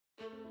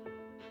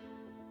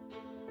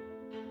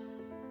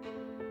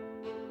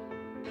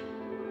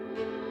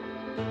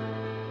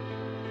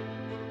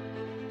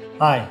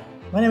Hi,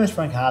 my name is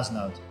Frank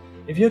Haasnoot.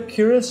 If you're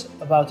curious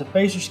about the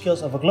pastry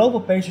skills of a global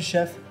pastry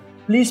chef,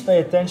 please pay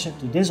attention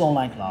to this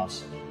online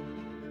class.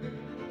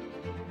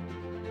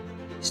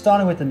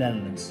 Starting with the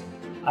Netherlands.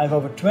 I have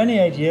over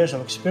 28 years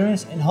of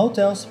experience in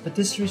hotels,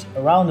 patisseries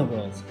around the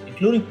world,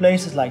 including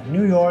places like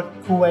New York,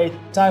 Kuwait,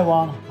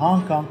 Taiwan,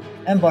 Hong Kong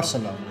and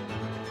Barcelona.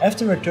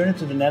 After returning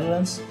to the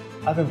Netherlands,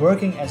 I've been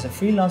working as a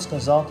freelance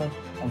consultant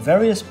on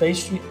various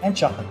pastry and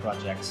chocolate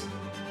projects.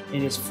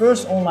 In this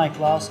first online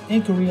class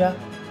in Korea,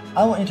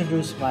 I will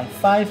introduce my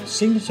 5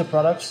 signature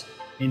products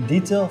in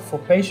detail for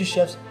pastry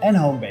chefs and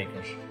home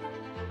bakers.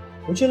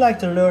 Would you like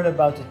to learn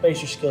about the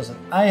pastry skills that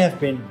I have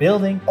been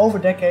building over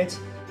decades?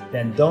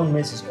 Then don't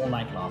miss this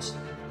online class.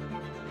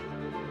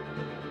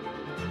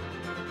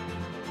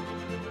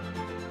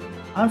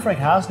 I'm Frank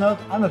Haasnoot,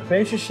 I'm a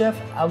pastry chef.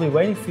 I'll be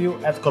waiting for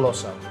you at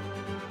Colosso.